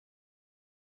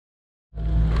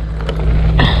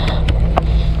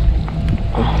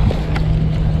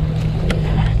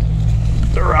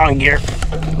wrong gear.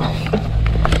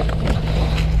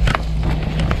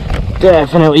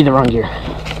 Definitely the wrong gear.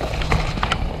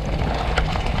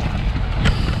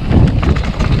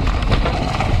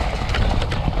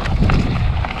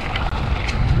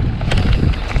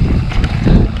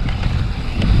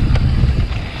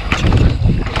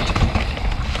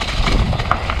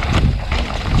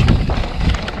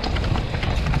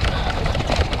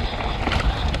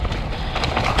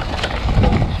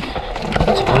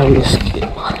 Time to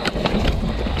skip.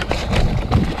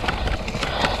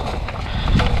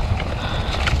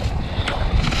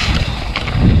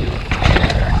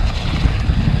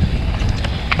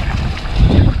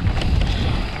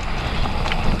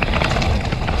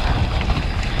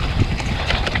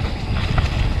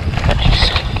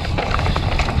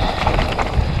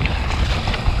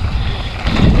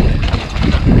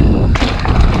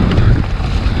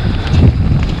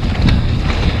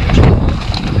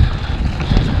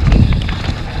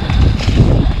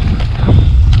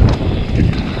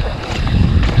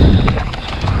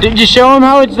 Did you show him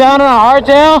how it's down on a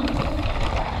hardtail?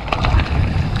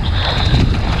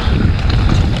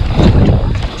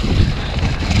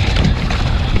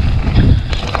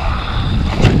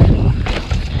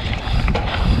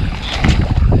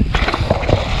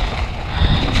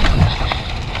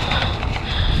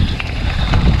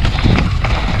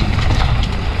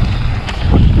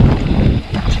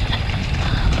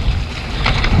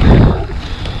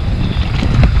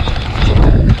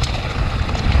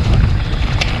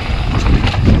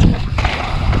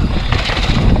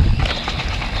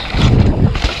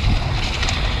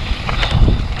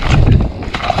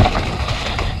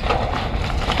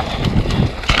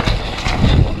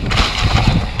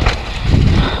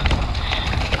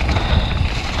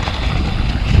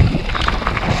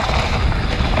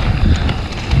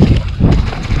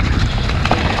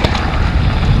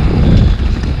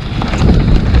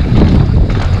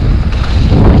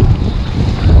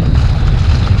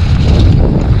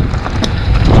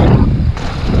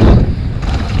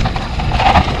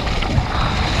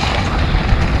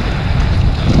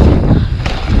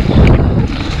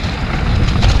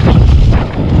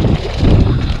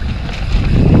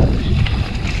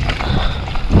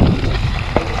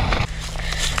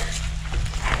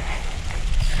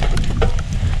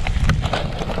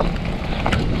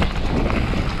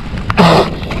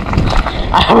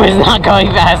 I was not going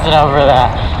fast enough for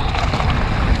that.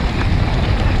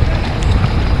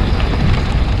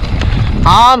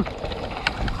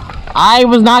 I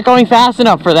was not going fast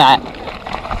enough for that.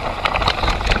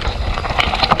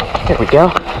 There we go.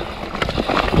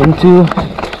 Into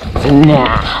the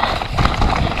nah.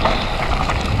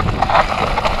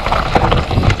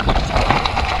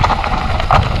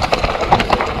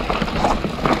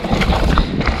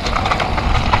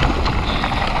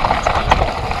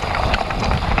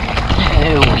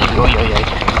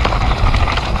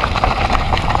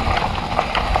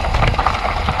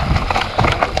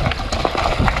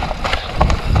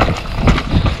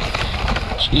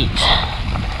 Jeez.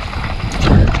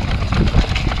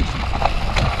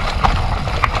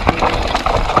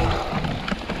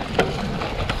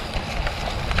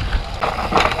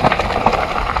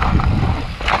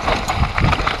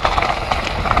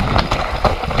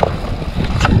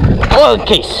 Oil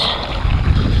case.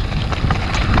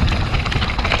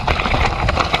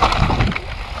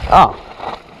 Oh.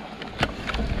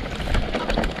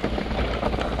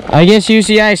 I guess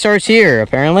UCI starts here,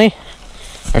 apparently.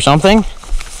 Or something.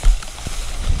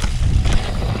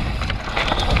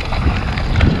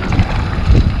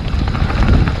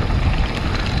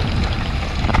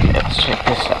 Let's check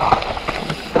this out.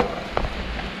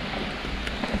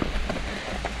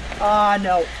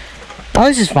 No. Oh,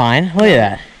 this is fine. Look at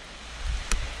that.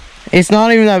 It's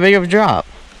not even that big of a drop.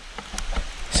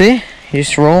 See? You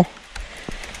just roll.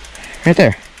 Right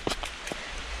there.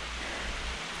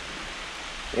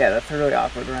 Yeah, that's a really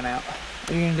awkward run out.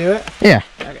 Are you gonna do it? Yeah.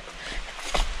 Okay.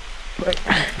 Wait.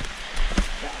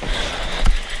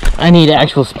 I need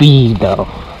actual speed though.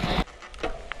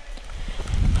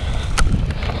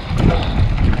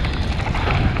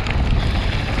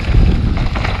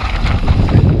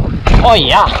 Oh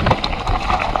yeah.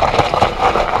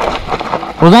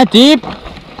 Was that deep?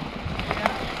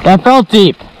 That felt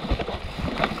deep.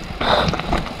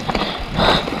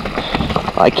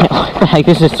 I can't look back.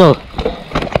 This is so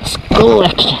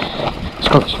slick.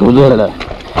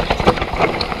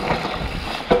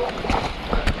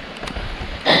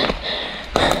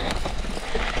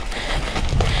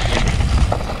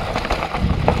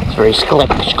 It's very slick.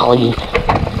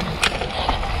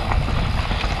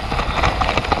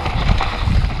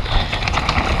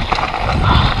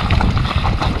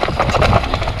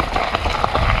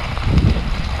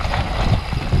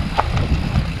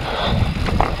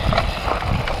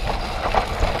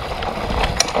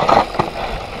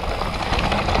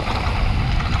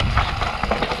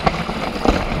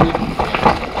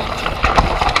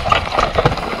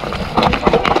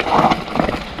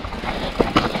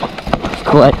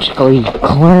 Skelegically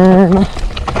climb.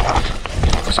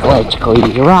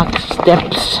 Skelegically rock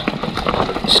steps.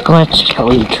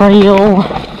 Skelegically trail.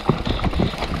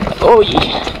 Oh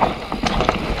yeah.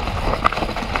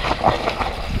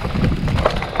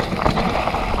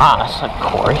 Ah, that's a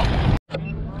quarry.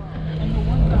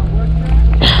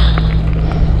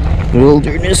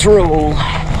 Wilderness roll.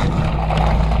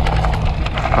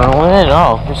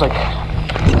 Oh, there's like a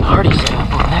party set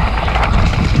up over there.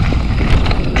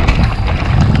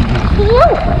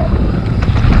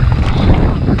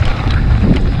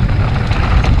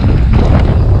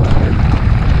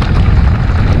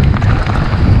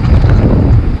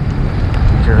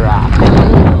 Drop.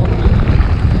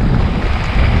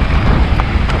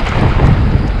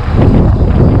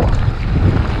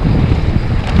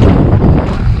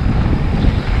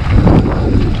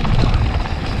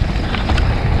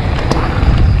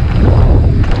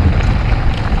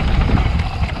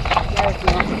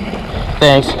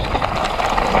 Thanks.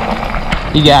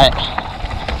 You got it.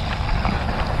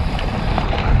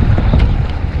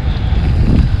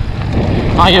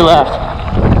 On your left.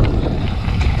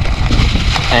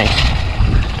 Thanks.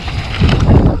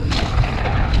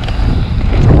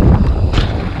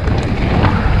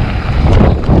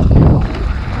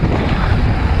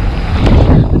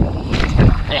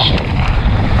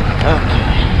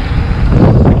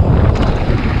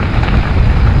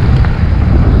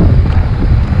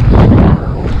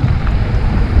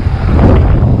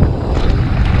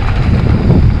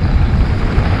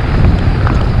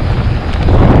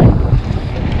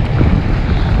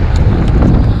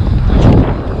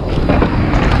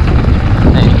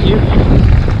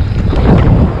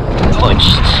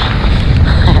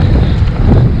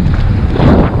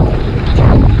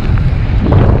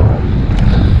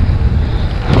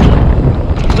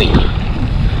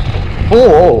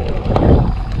 Oh!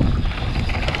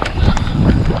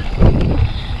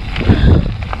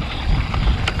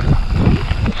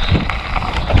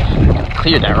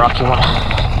 Clear that rocky one.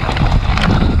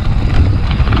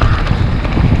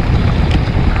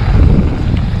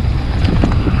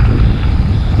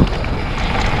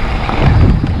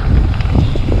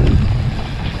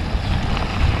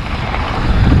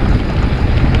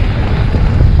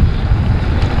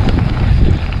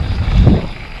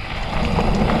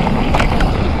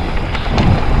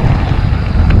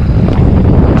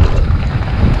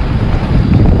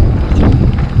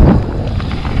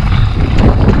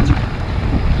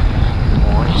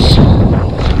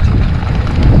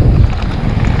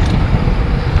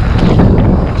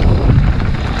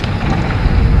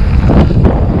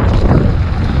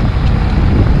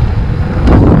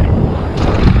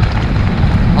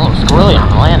 Really on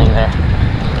the landing there.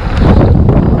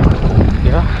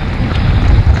 Yeah.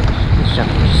 This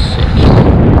jump is sick.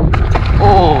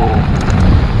 Oh!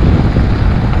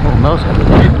 Oh, Mo's gonna be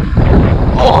there.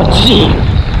 Oh, gee!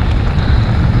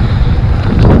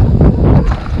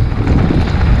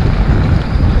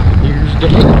 Here's the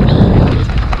hit.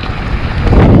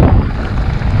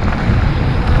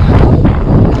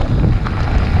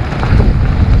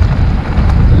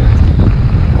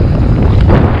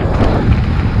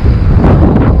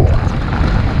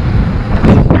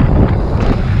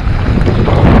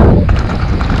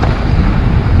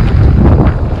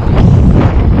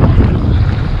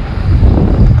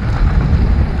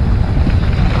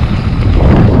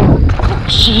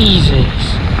 Jesus,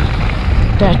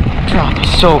 that drop is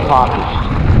so poppy.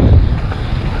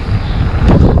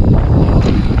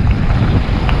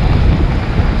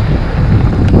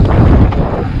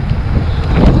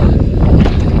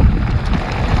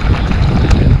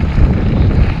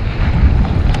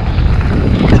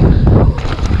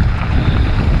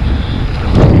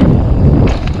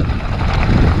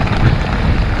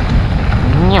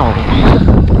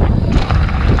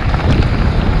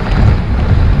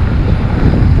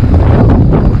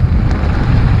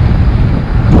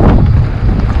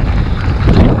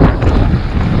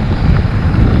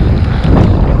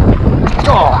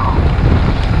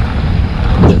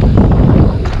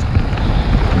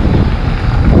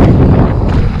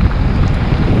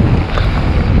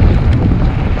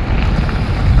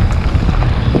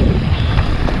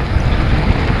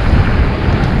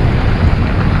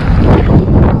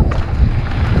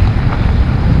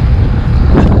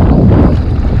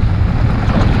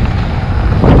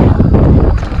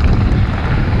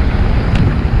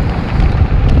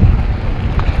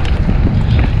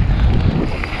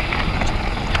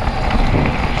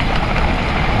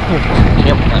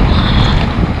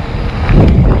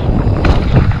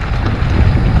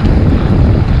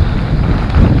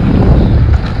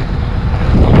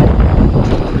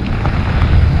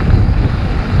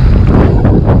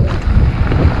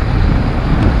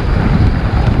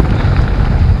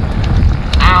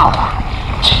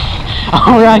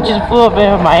 Oh my god, I just flew up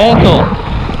over my ankle.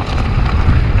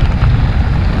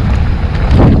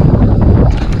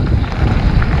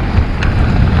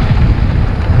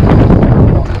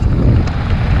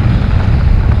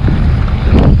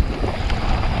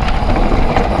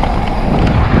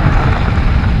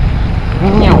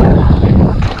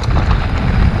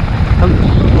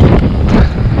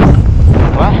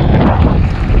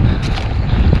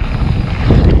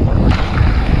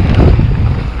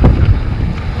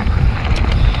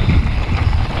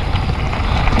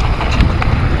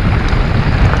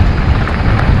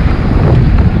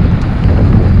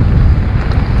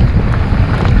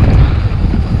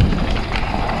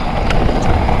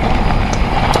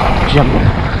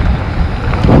 Jump.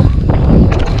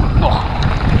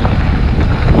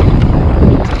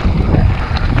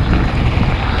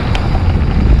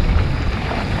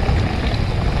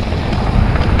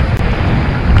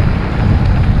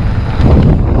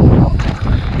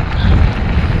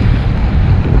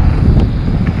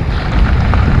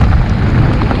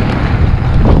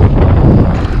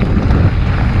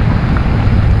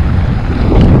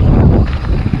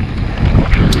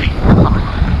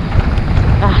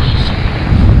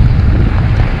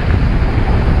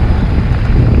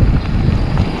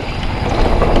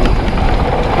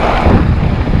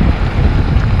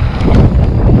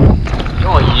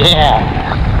 Yeah.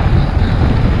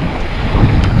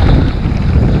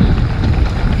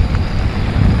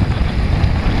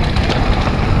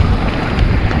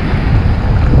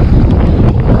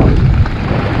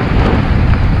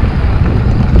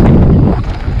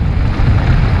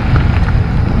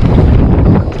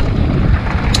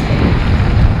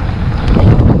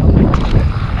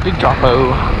 Big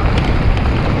dropo.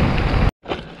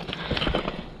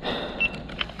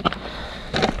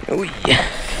 Oh yeah.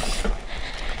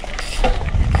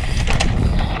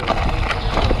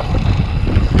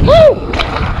 Woo!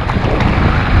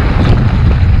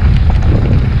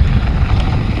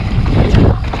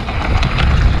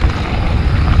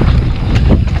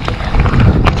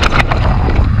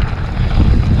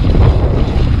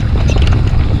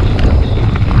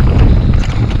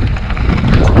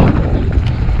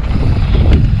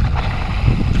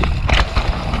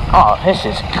 Oh, this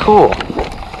is cool.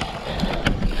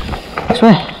 This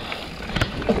way.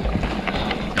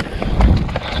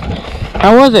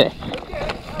 How was it?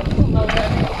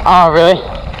 Oh, really?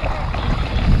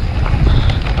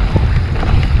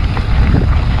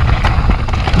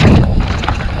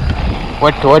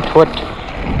 What?